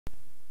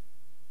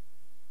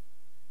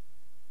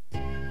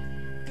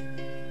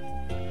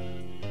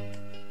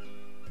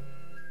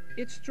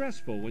It's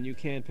stressful when you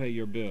can't pay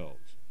your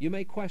bills. You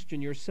may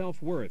question your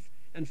self-worth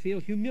and feel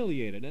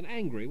humiliated and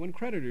angry when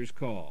creditors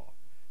call.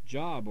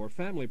 Job or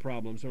family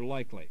problems are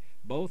likely,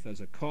 both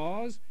as a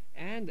cause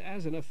and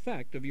as an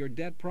effect of your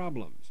debt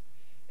problems.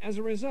 As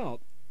a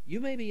result, you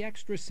may be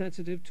extra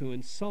sensitive to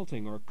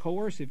insulting or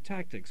coercive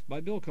tactics by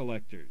bill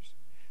collectors.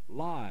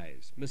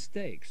 Lies,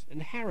 mistakes,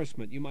 and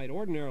harassment you might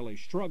ordinarily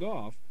shrug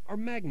off are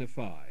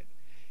magnified.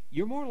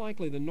 You're more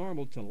likely than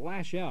normal to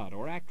lash out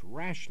or act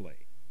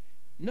rashly.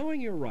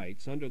 Knowing your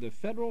rights under the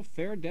Federal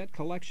Fair Debt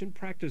Collection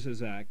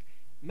Practices Act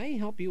may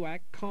help you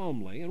act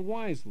calmly and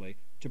wisely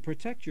to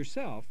protect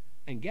yourself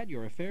and get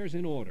your affairs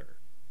in order.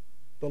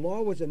 The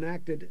law was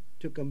enacted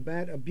to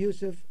combat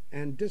abusive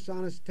and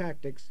dishonest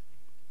tactics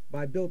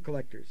by bill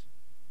collectors.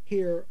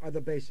 Here are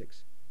the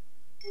basics.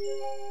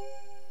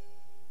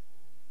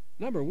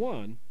 Number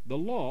 1, the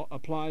law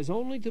applies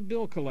only to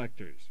bill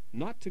collectors,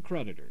 not to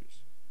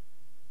creditors.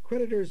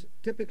 Creditors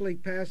typically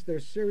pass their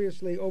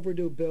seriously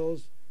overdue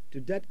bills to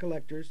debt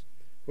collectors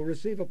who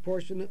receive a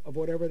portion of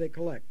whatever they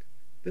collect.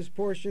 This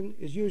portion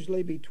is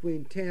usually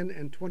between 10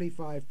 and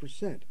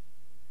 25%.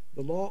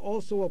 The law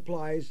also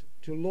applies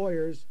to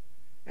lawyers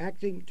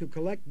acting to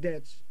collect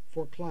debts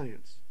for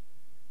clients.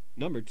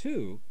 Number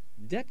 2,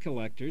 debt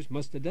collectors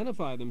must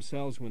identify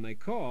themselves when they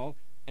call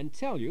and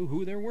tell you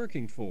who they're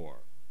working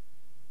for.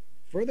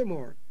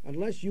 Furthermore,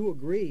 unless you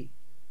agree,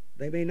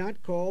 they may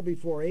not call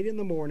before 8 in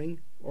the morning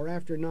or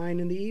after 9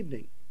 in the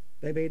evening.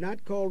 They may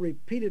not call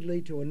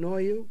repeatedly to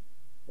annoy you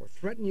or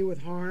threaten you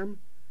with harm,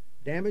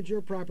 damage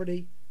your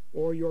property,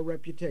 or your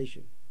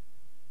reputation.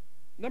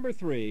 Number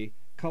 3,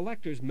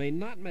 collectors may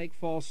not make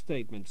false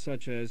statements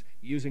such as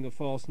using a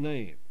false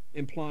name,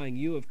 implying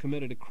you have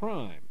committed a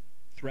crime,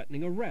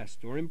 threatening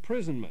arrest or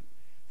imprisonment,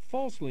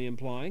 falsely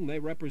implying they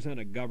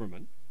represent a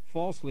government,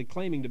 falsely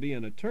claiming to be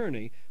an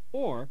attorney,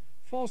 or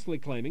falsely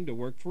claiming to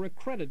work for a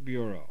credit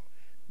bureau.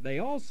 They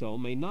also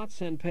may not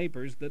send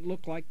papers that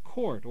look like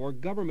court or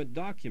government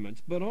documents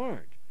but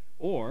aren't,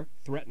 or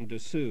threaten to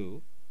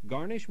sue,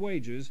 garnish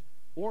wages,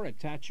 or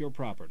attach your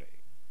property.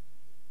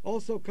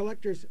 Also,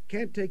 collectors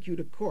can't take you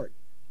to court.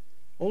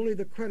 Only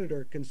the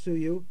creditor can sue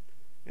you,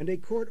 and a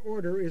court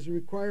order is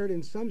required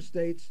in some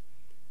states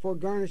for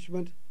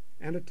garnishment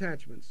and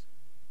attachments.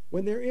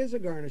 When there is a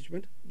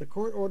garnishment, the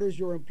court orders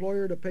your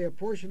employer to pay a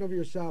portion of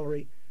your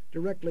salary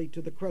directly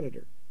to the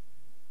creditor.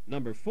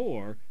 Number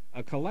 4,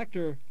 a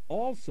collector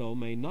also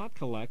may not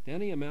collect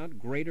any amount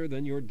greater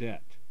than your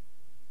debt.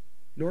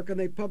 Nor can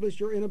they publish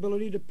your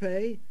inability to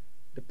pay,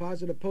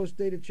 deposit a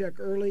post-dated check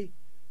early,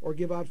 or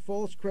give out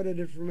false credit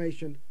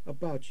information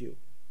about you.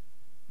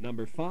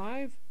 Number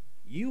 5,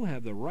 you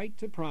have the right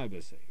to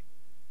privacy.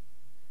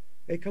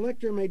 A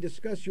collector may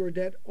discuss your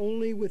debt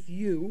only with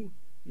you,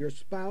 your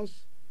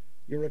spouse,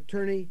 your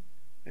attorney,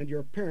 and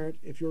your parent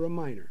if you're a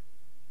minor.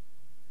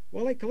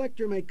 While a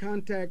collector may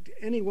contact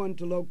anyone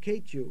to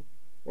locate you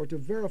or to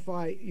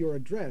verify your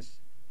address,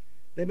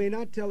 they may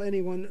not tell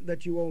anyone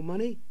that you owe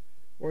money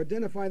or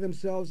identify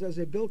themselves as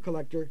a bill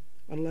collector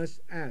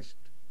unless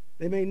asked.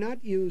 They may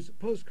not use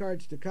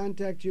postcards to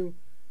contact you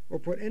or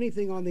put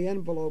anything on the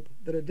envelope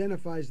that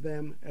identifies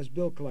them as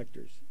bill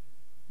collectors.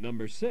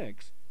 Number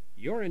 6,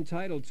 you're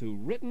entitled to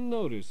written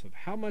notice of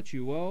how much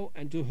you owe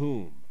and to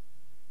whom.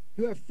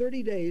 You have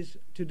 30 days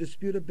to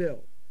dispute a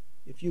bill.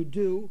 If you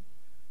do,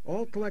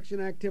 all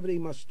collection activity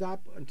must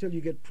stop until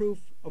you get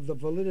proof of the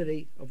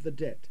validity of the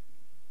debt.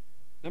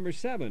 Number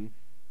 7,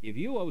 if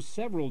you owe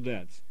several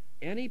debts,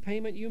 any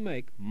payment you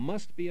make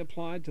must be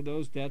applied to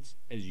those debts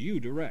as you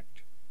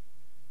direct.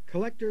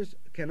 Collectors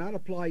cannot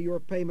apply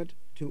your payment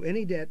to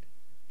any debt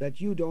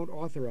that you don't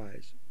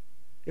authorize.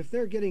 If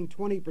they're getting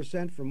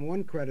 20% from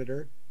one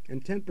creditor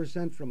and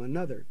 10% from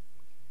another,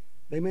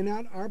 they may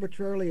not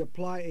arbitrarily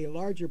apply a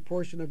larger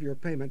portion of your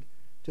payment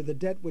to the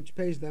debt which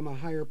pays them a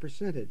higher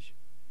percentage.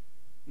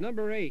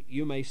 Number 8,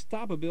 you may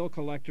stop a bill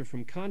collector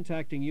from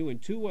contacting you in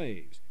 2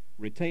 ways: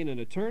 retain an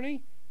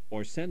attorney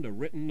or send a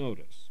written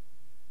notice.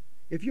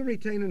 If you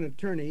retain an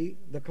attorney,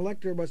 the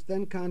collector must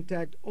then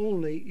contact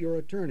only your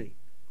attorney.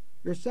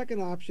 Your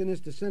second option is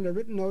to send a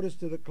written notice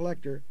to the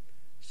collector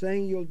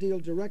saying you'll deal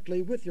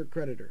directly with your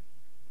creditor.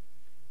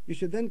 You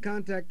should then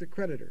contact the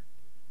creditor.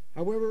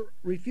 However,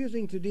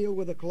 refusing to deal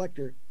with a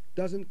collector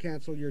doesn't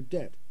cancel your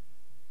debt.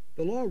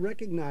 The law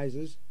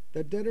recognizes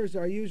that debtors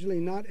are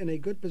usually not in a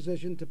good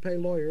position to pay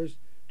lawyers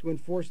to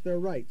enforce their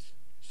rights,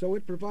 so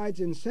it provides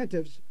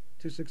incentives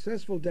to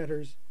successful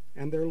debtors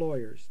and their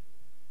lawyers.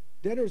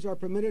 Debtors are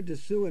permitted to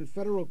sue in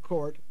federal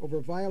court over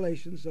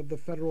violations of the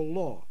federal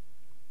law.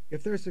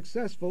 If they're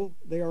successful,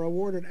 they are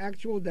awarded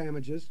actual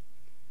damages,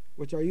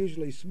 which are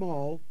usually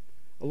small,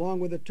 along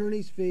with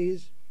attorney's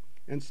fees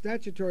and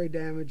statutory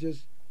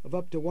damages of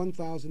up to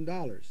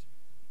 $1,000.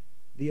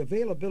 The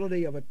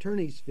availability of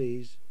attorney's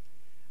fees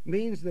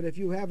means that if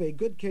you have a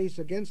good case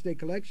against a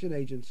collection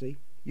agency,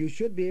 you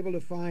should be able to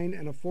find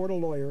and afford a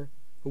lawyer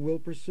who will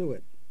pursue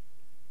it.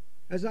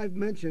 As I've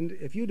mentioned,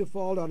 if you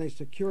default on a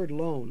secured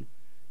loan,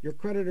 your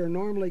creditor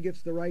normally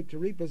gets the right to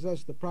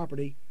repossess the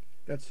property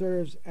that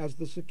serves as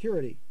the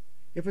security.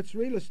 If it's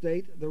real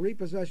estate, the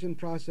repossession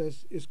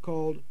process is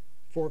called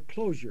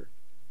foreclosure,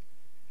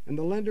 and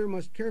the lender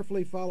must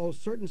carefully follow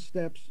certain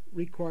steps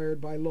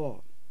required by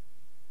law.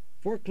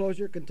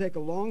 Foreclosure can take a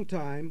long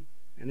time,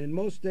 and in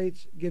most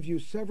states gives you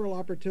several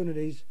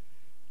opportunities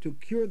to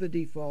cure the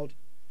default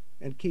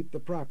and keep the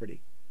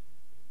property.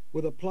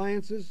 With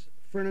appliances,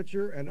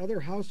 furniture, and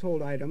other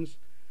household items,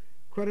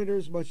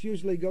 creditors must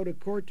usually go to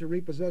court to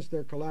repossess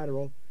their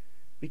collateral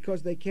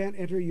because they can't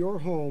enter your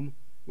home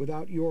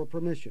without your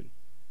permission.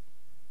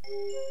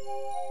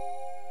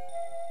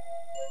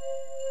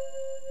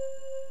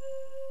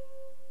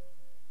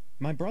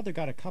 My brother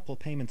got a couple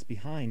payments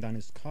behind on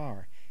his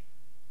car.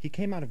 He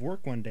came out of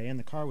work one day and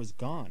the car was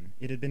gone.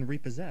 It had been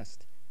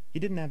repossessed. He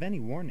didn't have any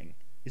warning.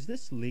 Is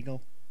this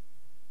legal?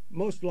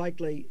 Most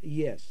likely,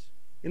 yes.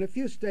 In a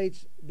few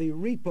states, the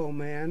repo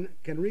man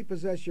can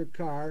repossess your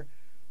car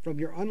from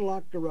your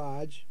unlocked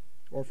garage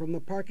or from the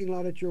parking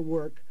lot at your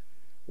work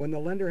when the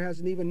lender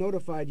hasn't even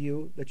notified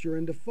you that you're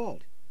in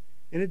default.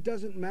 And it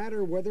doesn't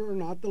matter whether or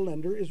not the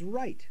lender is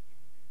right.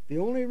 The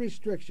only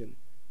restriction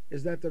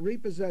is that the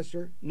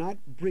repossessor not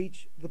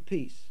breach the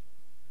peace.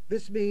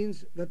 This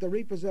means that the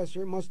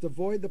repossessor must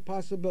avoid the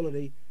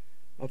possibility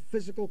of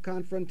physical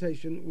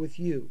confrontation with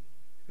you.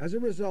 As a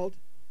result,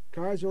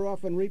 cars are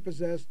often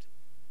repossessed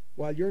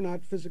while you're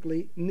not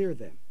physically near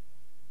them.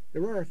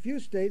 There are a few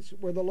states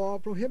where the law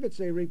prohibits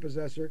a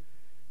repossessor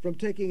from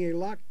taking a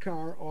locked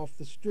car off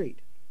the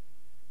street.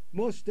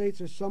 Most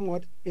states are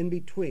somewhat in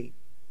between,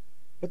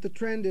 but the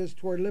trend is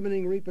toward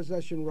limiting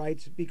repossession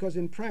rights because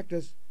in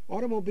practice,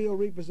 automobile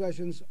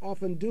repossessions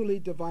often do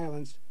lead to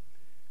violence,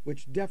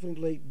 which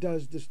definitely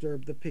does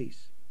disturb the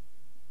peace.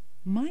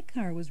 My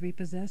car was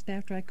repossessed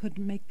after I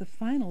couldn't make the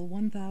final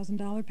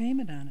 $1,000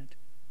 payment on it.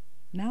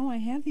 Now I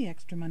have the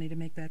extra money to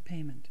make that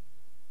payment.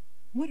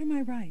 What are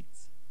my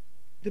rights?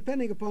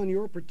 Depending upon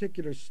your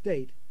particular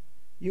state,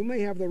 you may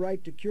have the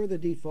right to cure the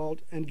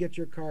default and get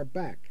your car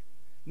back.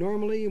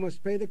 Normally, you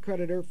must pay the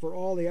creditor for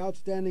all the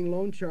outstanding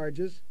loan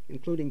charges,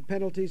 including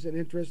penalties and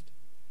interest,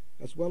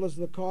 as well as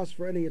the cost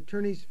for any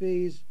attorney's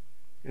fees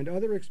and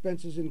other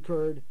expenses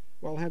incurred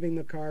while having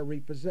the car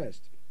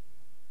repossessed.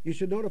 You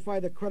should notify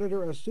the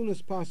creditor as soon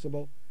as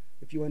possible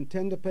if you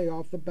intend to pay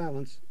off the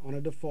balance on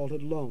a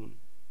defaulted loan.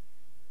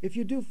 If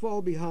you do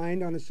fall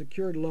behind on a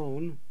secured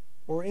loan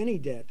or any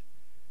debt,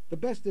 the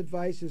best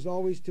advice is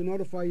always to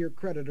notify your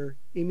creditor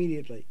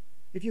immediately.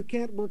 If you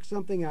can't work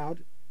something out,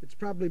 it's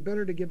probably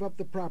better to give up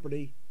the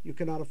property you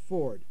cannot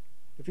afford.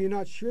 If you're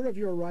not sure of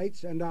your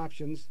rights and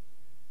options,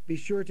 be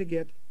sure to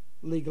get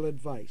legal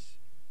advice.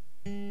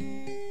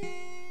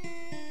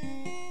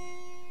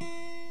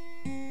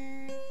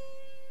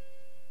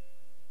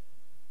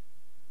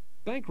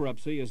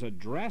 Bankruptcy is a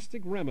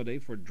drastic remedy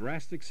for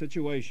drastic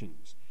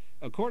situations.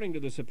 According to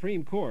the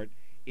Supreme Court,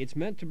 it's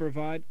meant to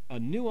provide a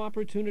new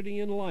opportunity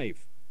in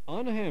life,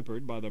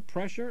 unhampered by the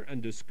pressure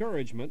and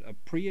discouragement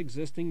of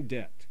pre-existing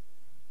debt.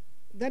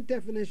 That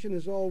definition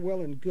is all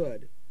well and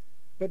good,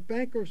 but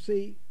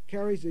bankruptcy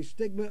carries a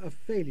stigma of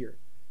failure,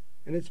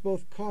 and it's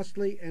both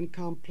costly and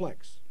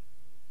complex.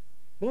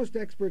 Most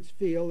experts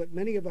feel that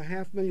many of the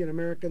 500,000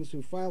 Americans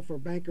who file for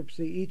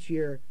bankruptcy each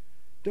year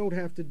don't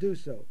have to do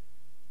so.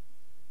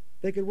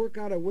 They could work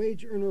out a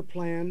wage earner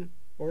plan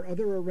or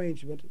other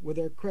arrangement with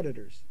their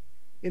creditors.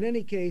 In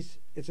any case,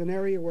 it's an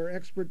area where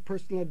expert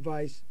personal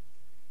advice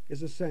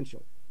is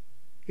essential.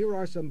 Here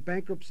are some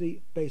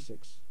bankruptcy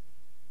basics.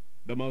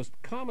 The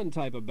most common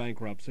type of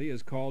bankruptcy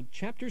is called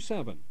Chapter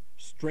 7,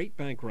 straight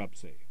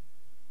bankruptcy.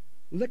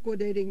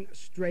 Liquidating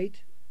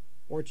straight,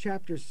 or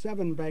Chapter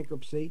 7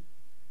 bankruptcy,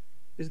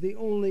 is the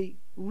only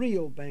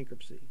real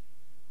bankruptcy.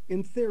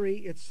 In theory,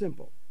 it's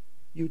simple.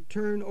 You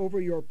turn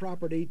over your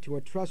property to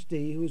a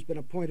trustee who's been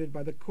appointed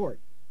by the court.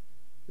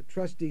 The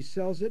trustee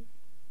sells it,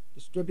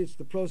 distributes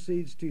the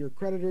proceeds to your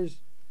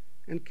creditors,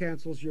 and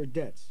cancels your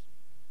debts.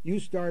 You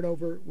start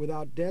over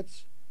without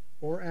debts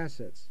or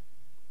assets.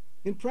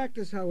 In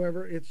practice,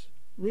 however, it's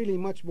really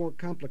much more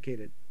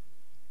complicated.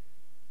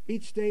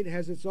 Each state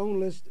has its own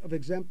list of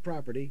exempt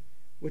property,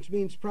 which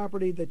means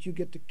property that you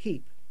get to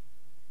keep.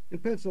 In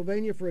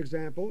Pennsylvania, for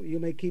example, you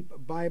may keep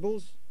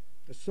Bibles,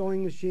 a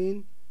sewing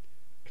machine,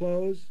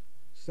 clothes,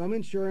 some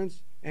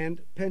insurance,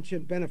 and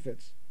pension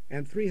benefits,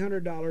 and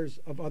 $300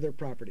 of other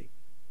property.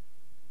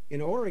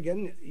 In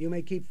Oregon, you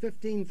may keep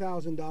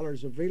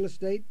 $15,000 of real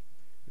estate,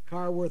 a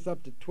car worth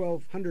up to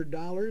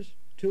 $1,200,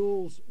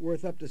 tools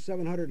worth up to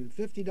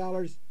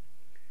 $750,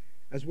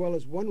 as well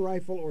as one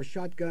rifle or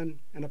shotgun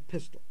and a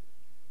pistol.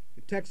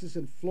 In Texas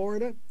and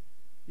Florida,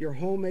 your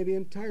home may be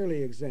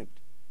entirely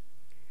exempt.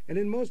 And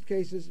in most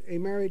cases, a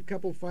married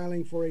couple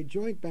filing for a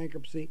joint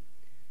bankruptcy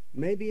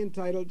may be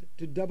entitled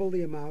to double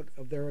the amount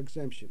of their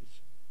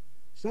exemptions.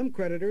 Some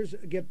creditors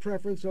get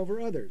preference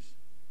over others.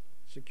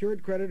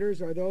 Secured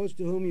creditors are those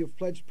to whom you've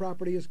pledged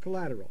property as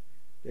collateral.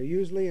 They're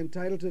usually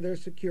entitled to their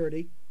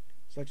security,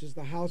 such as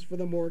the house for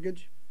the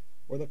mortgage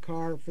or the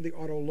car for the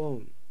auto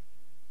loan.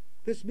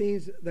 This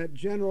means that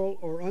general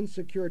or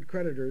unsecured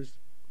creditors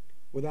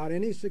without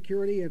any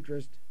security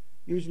interest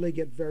usually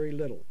get very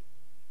little.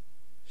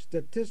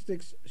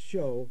 Statistics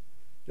show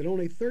that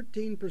only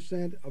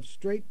 13% of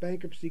straight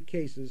bankruptcy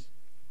cases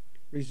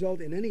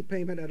result in any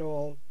payment at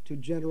all to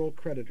general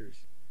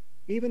creditors.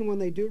 Even when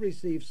they do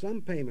receive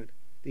some payment,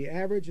 the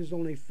average is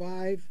only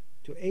 5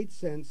 to 8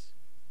 cents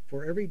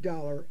for every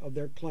dollar of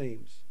their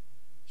claims.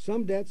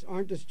 Some debts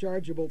aren't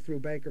dischargeable through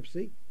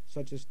bankruptcy,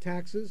 such as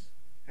taxes,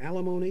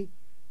 alimony,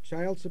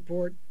 child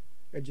support,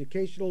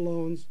 educational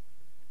loans,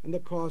 and the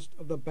cost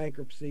of the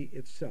bankruptcy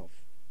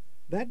itself.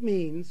 That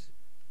means,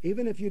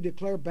 even if you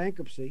declare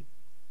bankruptcy,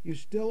 you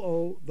still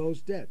owe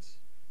those debts.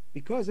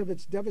 Because of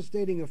its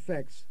devastating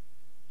effects,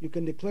 you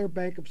can declare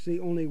bankruptcy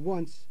only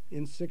once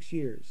in 6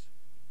 years.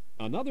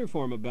 Another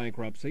form of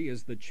bankruptcy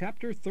is the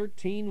Chapter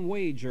 13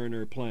 wage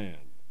earner plan.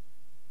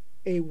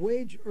 A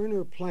wage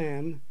earner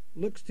plan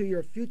looks to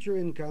your future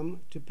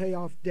income to pay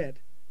off debt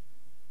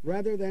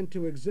rather than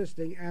to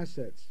existing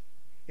assets.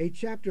 A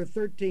Chapter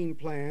 13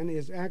 plan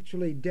is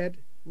actually debt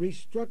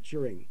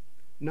restructuring,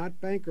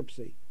 not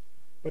bankruptcy,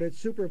 but it's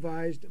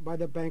supervised by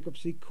the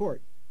bankruptcy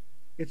court.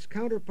 Its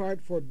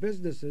counterpart for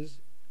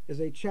businesses is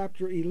a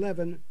Chapter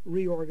 11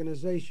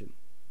 reorganization.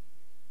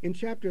 In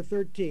Chapter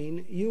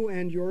 13, you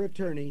and your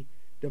attorney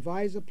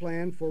devise a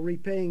plan for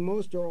repaying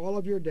most or all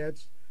of your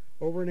debts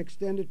over an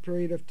extended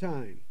period of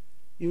time,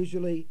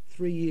 usually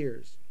 3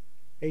 years.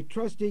 A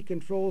trustee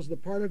controls the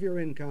part of your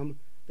income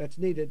that's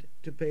needed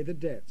to pay the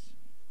debts.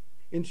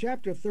 In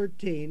Chapter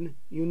 13,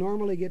 you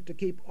normally get to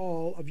keep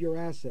all of your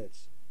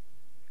assets.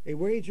 A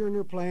wage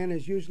earner plan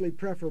is usually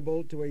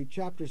preferable to a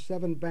Chapter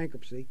 7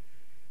 bankruptcy,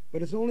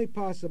 but it's only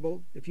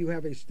possible if you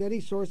have a steady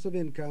source of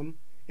income,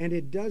 and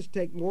it does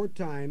take more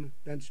time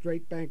than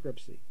straight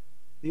bankruptcy.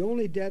 The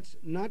only debts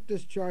not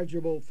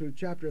dischargeable through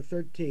Chapter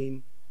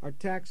 13 are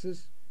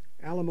taxes,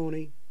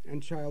 alimony,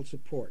 and child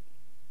support.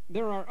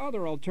 There are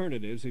other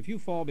alternatives if you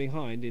fall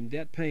behind in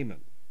debt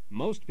payment.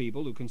 Most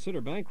people who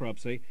consider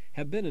bankruptcy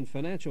have been in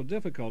financial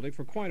difficulty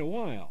for quite a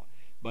while,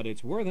 but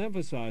it's worth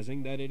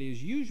emphasizing that it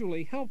is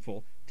usually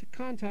helpful to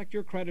contact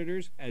your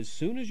creditors as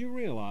soon as you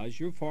realize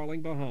you're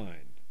falling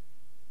behind.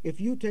 If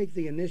you take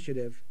the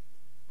initiative,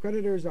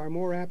 creditors are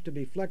more apt to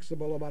be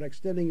flexible about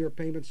extending your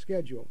payment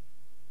schedule.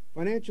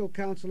 Financial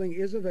counseling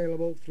is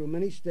available through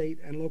many state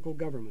and local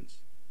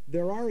governments.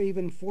 There are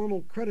even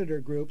formal creditor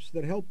groups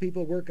that help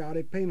people work out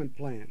a payment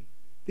plan.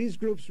 These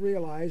groups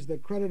realize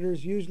that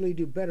creditors usually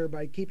do better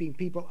by keeping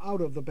people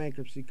out of the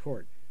bankruptcy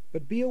court.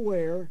 But be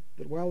aware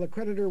that while the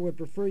creditor would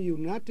prefer you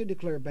not to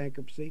declare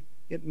bankruptcy,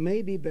 it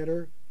may be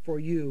better for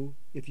you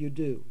if you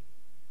do.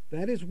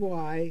 That is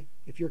why,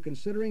 if you're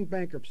considering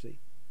bankruptcy,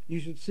 you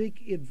should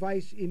seek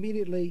advice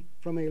immediately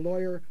from a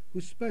lawyer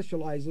who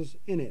specializes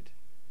in it.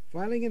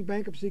 Filing in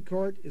bankruptcy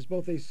court is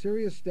both a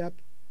serious step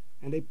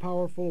and a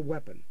powerful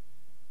weapon.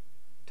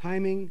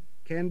 Timing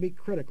can be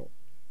critical.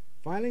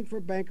 Filing for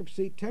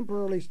bankruptcy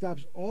temporarily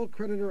stops all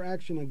creditor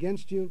action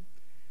against you,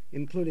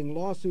 including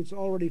lawsuits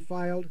already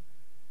filed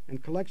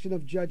and collection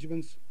of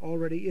judgments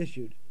already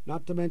issued,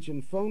 not to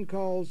mention phone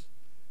calls,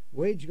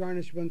 wage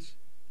garnishments,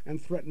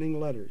 and threatening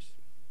letters.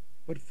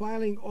 But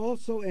filing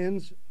also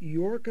ends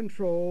your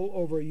control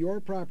over your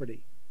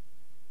property,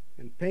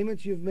 and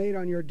payments you've made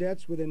on your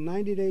debts within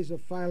 90 days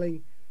of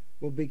filing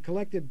will be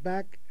collected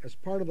back as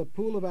part of the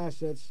pool of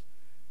assets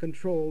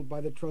controlled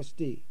by the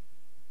trustee.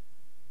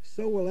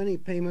 So will any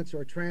payments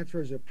or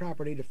transfers of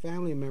property to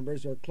family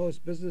members or close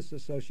business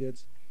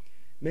associates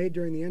made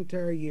during the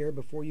entire year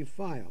before you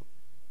file.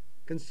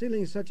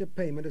 Concealing such a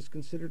payment is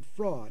considered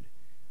fraud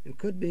and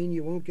could mean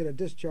you won't get a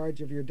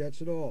discharge of your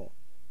debts at all.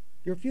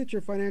 Your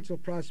future financial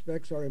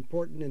prospects are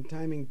important in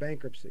timing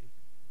bankruptcy.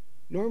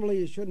 Normally,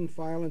 you shouldn't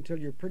file until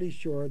you're pretty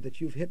sure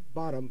that you've hit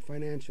bottom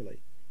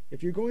financially.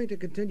 If you're going to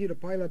continue to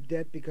pile up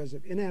debt because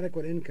of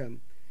inadequate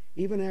income,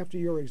 even after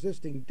your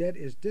existing debt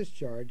is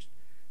discharged,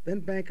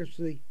 then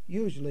bankruptcy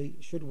usually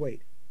should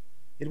wait.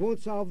 It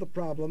won't solve the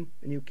problem,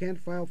 and you can't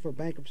file for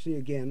bankruptcy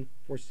again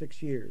for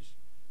 6 years.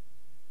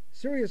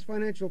 Serious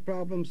financial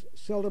problems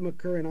seldom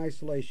occur in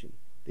isolation.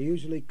 They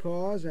usually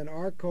cause and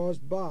are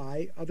caused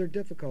by other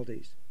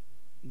difficulties.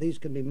 These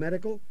can be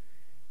medical,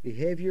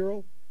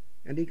 behavioral,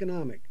 and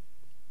economic.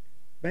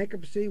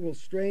 Bankruptcy will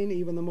strain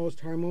even the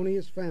most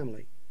harmonious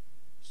family.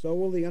 So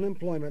will the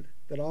unemployment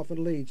that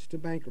often leads to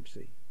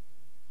bankruptcy.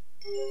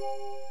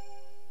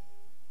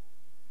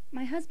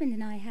 My husband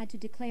and I had to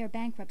declare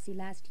bankruptcy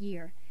last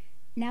year.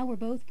 Now we're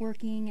both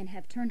working and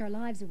have turned our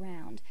lives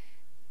around.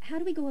 How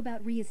do we go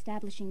about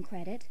reestablishing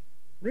credit?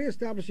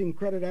 Reestablishing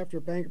credit after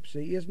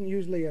bankruptcy isn't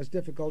usually as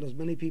difficult as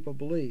many people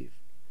believe.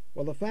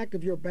 While the fact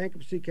of your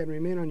bankruptcy can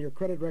remain on your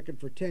credit record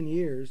for 10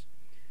 years,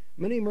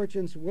 many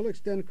merchants will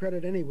extend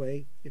credit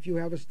anyway if you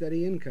have a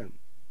steady income.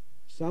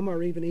 Some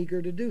are even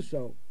eager to do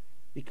so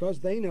because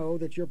they know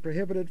that you're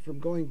prohibited from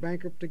going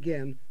bankrupt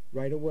again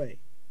right away.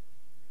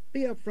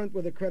 Be upfront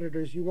with the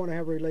creditors you want to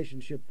have a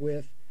relationship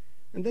with,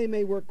 and they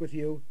may work with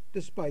you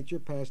despite your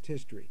past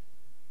history.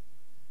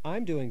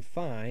 I'm doing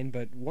fine,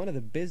 but one of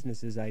the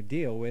businesses I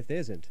deal with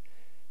isn't.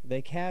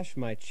 They cashed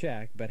my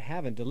check but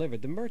haven't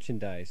delivered the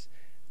merchandise.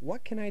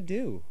 What can I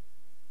do?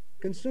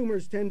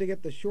 Consumers tend to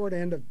get the short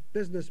end of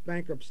business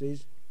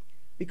bankruptcies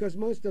because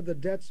most of the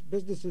debts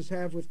businesses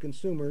have with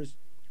consumers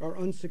are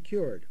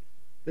unsecured.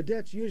 The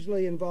debts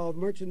usually involve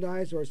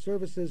merchandise or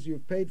services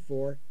you've paid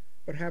for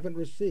but haven't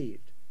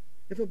received.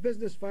 If a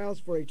business files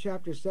for a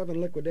Chapter 7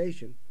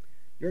 liquidation,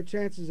 your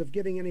chances of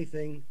getting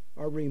anything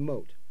are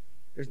remote.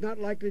 There's not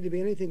likely to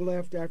be anything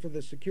left after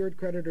the secured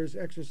creditors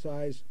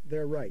exercise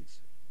their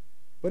rights.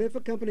 But if a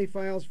company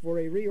files for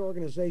a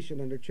reorganization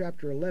under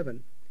Chapter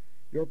 11,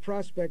 your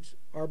prospects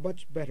are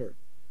much better.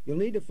 You'll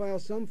need to file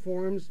some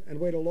forms and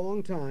wait a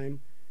long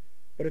time,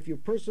 but if you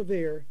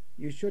persevere,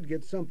 you should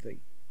get something.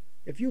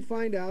 If you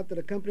find out that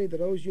a company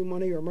that owes you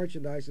money or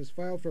merchandise has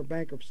filed for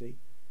bankruptcy,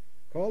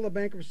 call the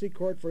bankruptcy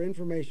court for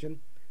information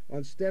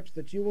on steps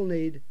that you will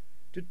need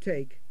to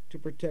take to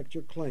protect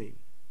your claim.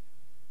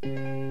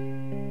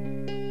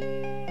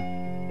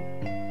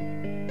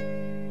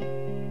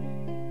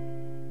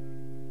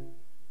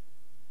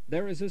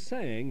 There is a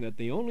saying that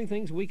the only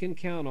things we can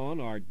count on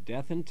are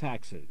death and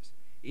taxes.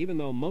 Even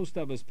though most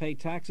of us pay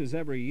taxes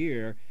every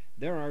year,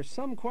 there are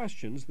some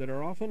questions that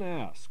are often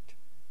asked.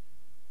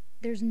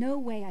 There's no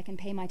way I can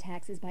pay my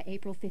taxes by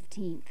April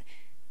 15th.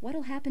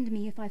 What'll happen to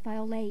me if I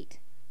file late?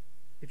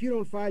 If you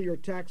don't file your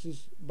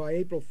taxes by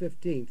April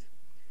 15th,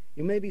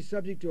 you may be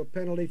subject to a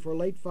penalty for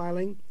late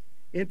filing,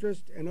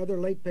 interest, and other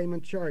late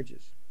payment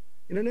charges.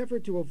 In an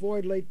effort to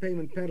avoid late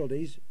payment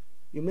penalties,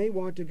 you may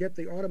want to get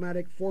the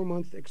automatic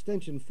 4-month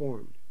extension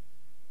form.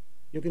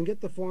 You can get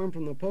the form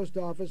from the post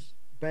office,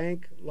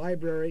 bank,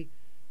 library,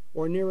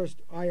 or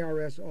nearest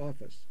IRS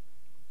office.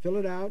 Fill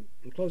it out,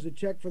 enclose a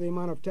check for the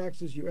amount of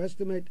taxes you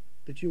estimate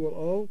that you will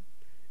owe,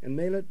 and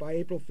mail it by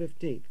April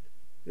 15th.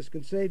 This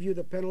can save you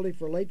the penalty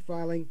for late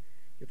filing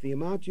if the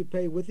amount you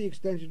pay with the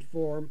extension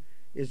form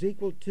is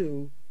equal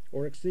to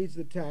or exceeds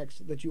the tax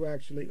that you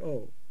actually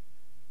owe.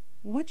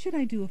 What should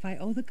I do if I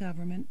owe the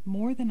government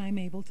more than I'm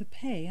able to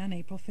pay on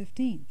April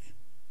 15th?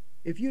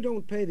 If you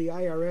don't pay the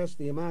IRS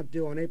the amount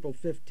due on April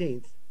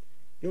 15th,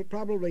 you'll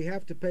probably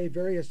have to pay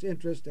various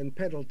interest and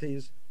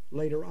penalties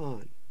later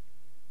on.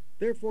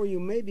 Therefore, you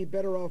may be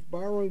better off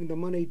borrowing the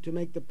money to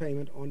make the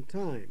payment on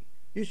time.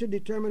 You should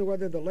determine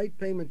whether the late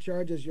payment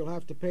charges you'll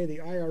have to pay the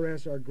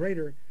IRS are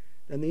greater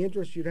than the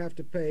interest you'd have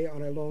to pay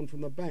on a loan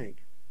from the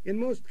bank. In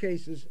most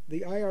cases,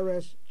 the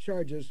IRS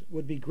charges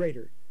would be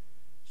greater,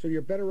 so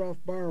you're better off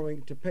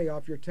borrowing to pay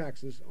off your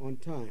taxes on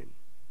time.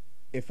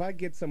 If I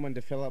get someone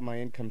to fill out my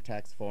income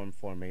tax form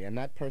for me and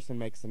that person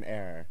makes an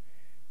error,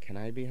 can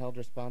I be held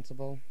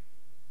responsible?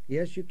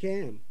 Yes, you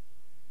can.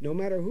 No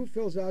matter who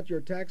fills out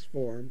your tax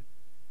form,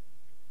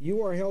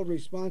 you are held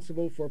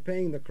responsible for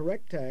paying the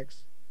correct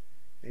tax,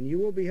 and you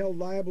will be held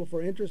liable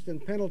for interest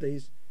and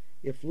penalties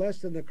if less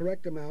than the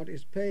correct amount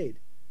is paid.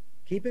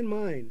 Keep in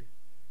mind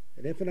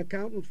that if an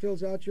accountant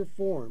fills out your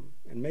form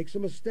and makes a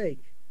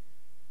mistake,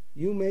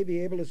 you may be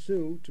able to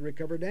sue to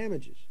recover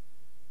damages.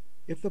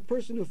 If the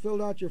person who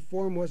filled out your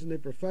form wasn't a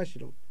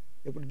professional,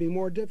 it would be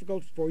more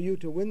difficult for you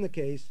to win the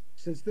case,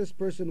 since this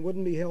person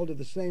wouldn't be held to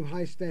the same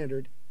high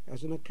standard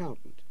as an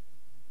accountant.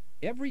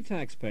 Every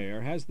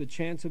taxpayer has the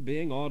chance of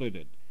being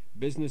audited.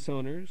 Business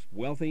owners,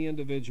 wealthy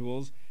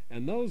individuals,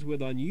 and those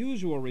with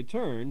unusual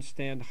returns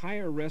stand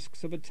higher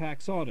risks of a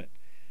tax audit.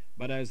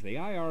 But as the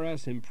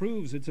IRS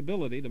improves its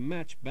ability to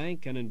match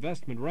bank and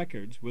investment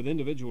records with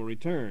individual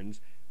returns,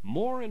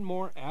 more and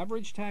more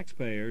average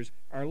taxpayers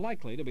are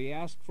likely to be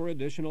asked for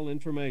additional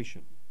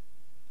information.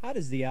 How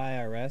does the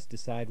IRS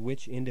decide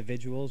which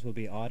individuals will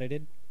be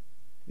audited?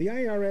 The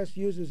IRS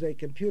uses a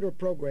computer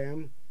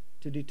program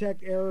to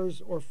detect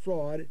errors or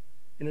fraud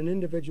in an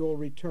individual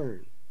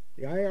return.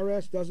 The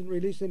IRS doesn't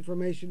release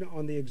information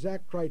on the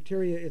exact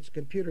criteria its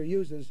computer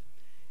uses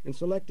in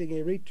selecting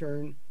a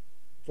return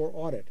for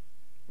audit.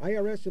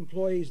 IRS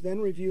employees then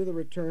review the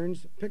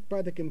returns picked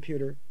by the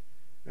computer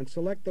and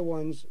select the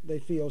ones they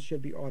feel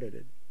should be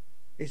audited.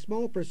 A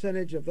small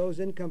percentage of those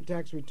income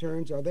tax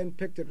returns are then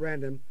picked at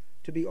random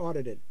to be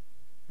audited.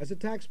 As a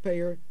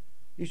taxpayer,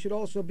 you should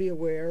also be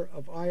aware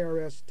of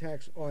IRS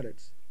tax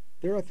audits.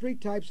 There are 3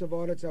 types of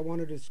audits I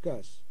want to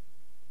discuss: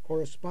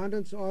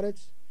 correspondence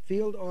audits,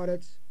 field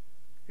audits,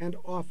 and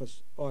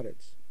office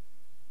audits.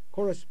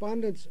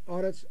 Correspondence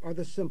audits are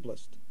the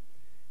simplest.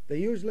 They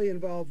usually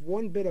involve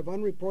one bit of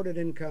unreported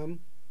income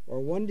or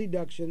one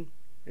deduction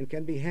and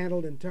can be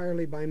handled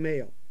entirely by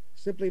mail.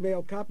 Simply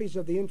mail copies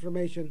of the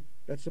information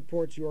that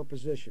supports your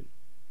position.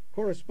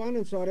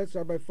 Correspondence audits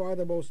are by far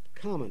the most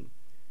common,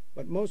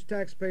 but most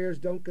taxpayers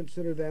don't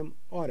consider them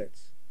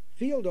audits.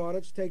 Field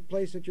audits take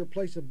place at your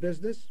place of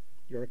business,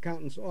 your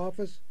accountant's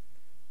office,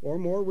 or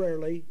more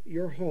rarely,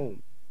 your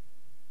home.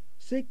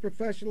 Seek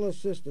professional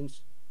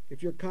assistance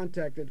if you're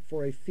contacted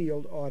for a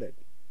field audit.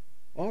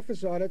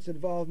 Office audits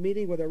involve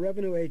meeting with a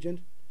revenue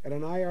agent at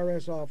an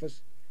IRS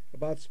office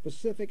about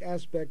specific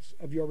aspects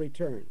of your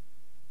return.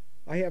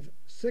 I have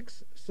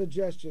 6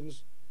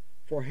 suggestions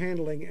for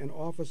handling an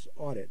office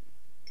audit.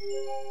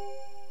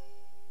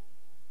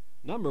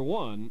 Number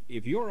 1,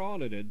 if you're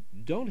audited,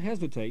 don't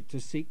hesitate to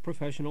seek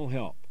professional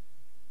help.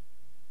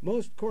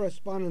 Most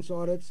correspondence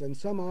audits and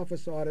some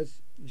office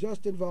audits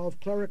just involve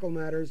clerical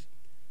matters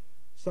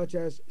such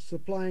as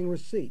supplying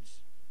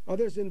receipts,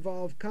 Others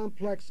involve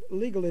complex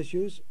legal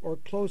issues or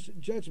close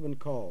judgment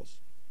calls.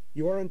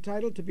 You are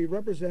entitled to be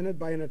represented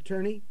by an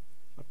attorney,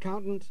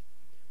 accountant,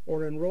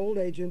 or enrolled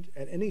agent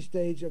at any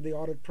stage of the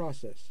audit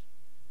process.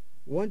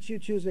 Once you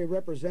choose a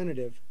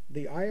representative,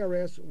 the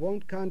IRS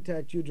won't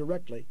contact you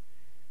directly,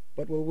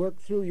 but will work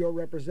through your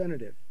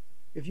representative.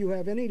 If you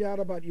have any doubt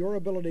about your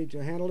ability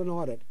to handle an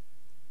audit,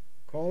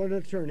 call an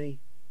attorney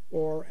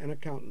or an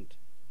accountant.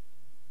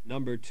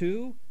 Number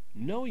 2,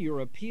 know your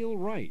appeal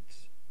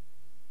rights.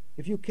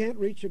 If you can't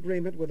reach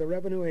agreement with a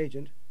revenue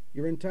agent,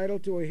 you're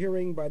entitled to a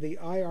hearing by the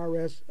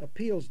IRS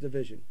Appeals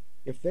Division.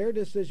 If their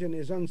decision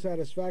is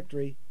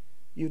unsatisfactory,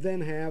 you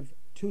then have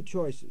two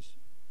choices.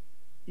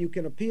 You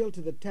can appeal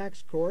to the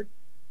tax court,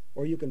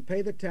 or you can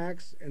pay the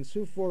tax and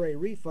sue for a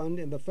refund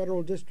in the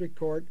federal district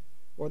court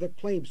or the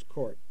claims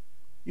court.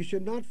 You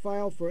should not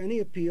file for any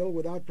appeal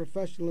without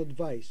professional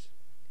advice,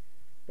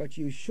 but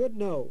you should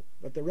know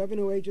that the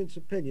revenue agent's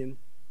opinion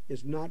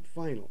is not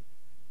final.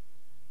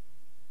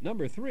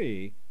 Number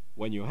 3,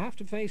 when you have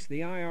to face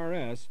the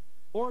IRS,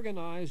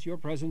 organize your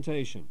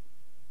presentation.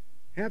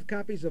 Have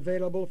copies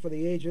available for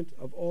the agent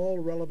of all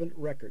relevant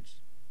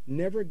records.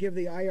 Never give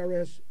the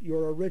IRS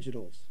your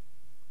originals.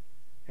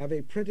 Have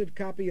a printed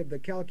copy of the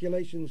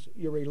calculations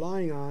you're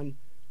relying on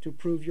to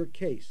prove your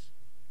case.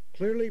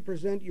 Clearly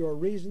present your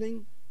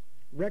reasoning,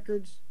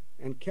 records,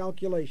 and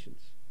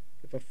calculations.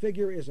 If a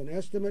figure is an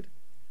estimate,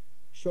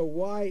 show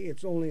why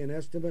it's only an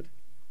estimate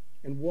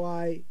and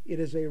why it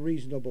is a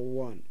reasonable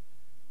one.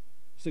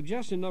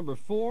 Suggestion number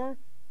 4,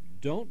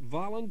 don't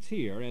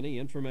volunteer any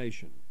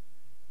information.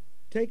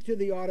 Take to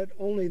the audit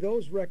only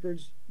those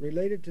records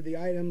related to the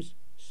items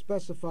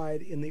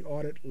specified in the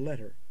audit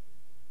letter.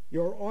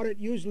 Your audit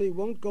usually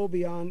won't go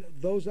beyond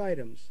those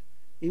items,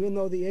 even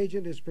though the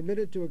agent is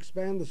permitted to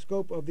expand the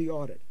scope of the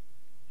audit.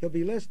 He'll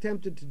be less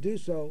tempted to do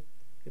so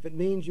if it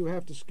means you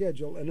have to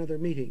schedule another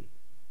meeting.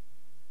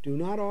 Do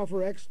not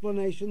offer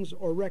explanations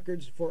or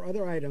records for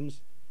other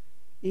items,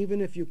 even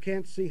if you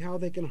can't see how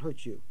they can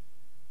hurt you.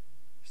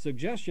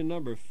 Suggestion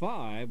number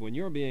 5 when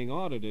you're being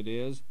audited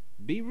is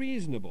be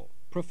reasonable,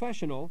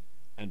 professional,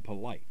 and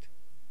polite.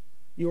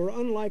 You are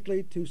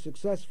unlikely to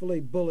successfully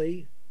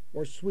bully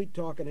or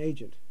sweet-talk an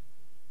agent.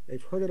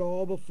 They've heard it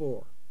all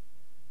before.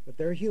 But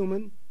they're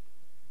human,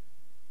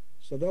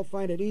 so they'll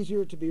find it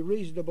easier to be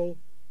reasonable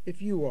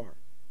if you are.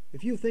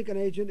 If you think an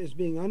agent is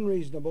being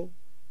unreasonable,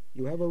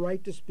 you have a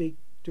right to speak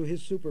to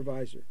his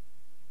supervisor.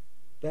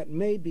 That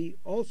may be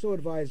also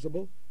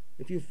advisable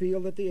if you feel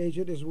that the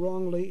agent is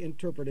wrongly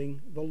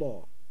interpreting the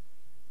law.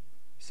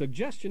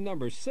 Suggestion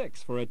number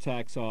 6 for a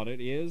tax audit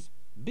is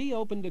be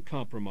open to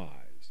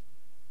compromise.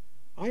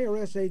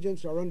 IRS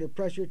agents are under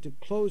pressure to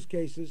close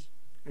cases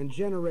and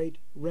generate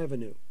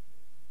revenue.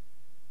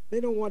 They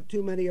don't want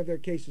too many of their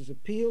cases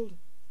appealed,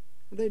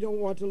 and they don't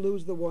want to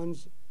lose the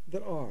ones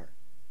that are.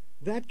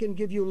 That can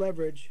give you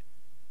leverage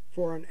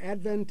for an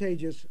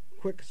advantageous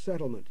quick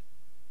settlement,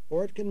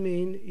 or it can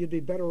mean you'd be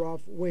better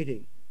off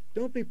waiting.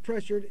 Don't be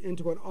pressured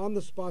into an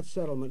on-the-spot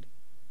settlement,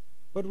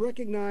 but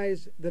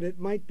recognize that it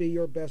might be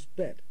your best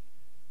bet.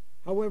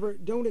 However,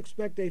 don't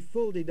expect a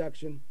full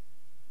deduction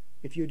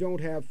if you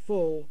don't have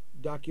full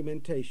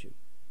documentation.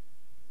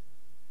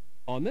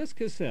 On this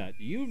cassette,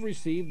 you've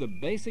received the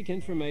basic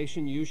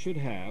information you should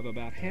have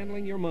about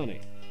handling your money.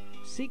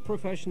 Seek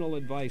professional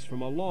advice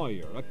from a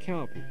lawyer,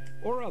 accountant,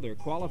 or other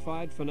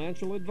qualified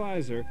financial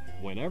advisor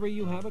whenever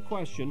you have a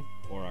question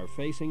or are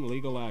facing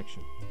legal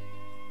action.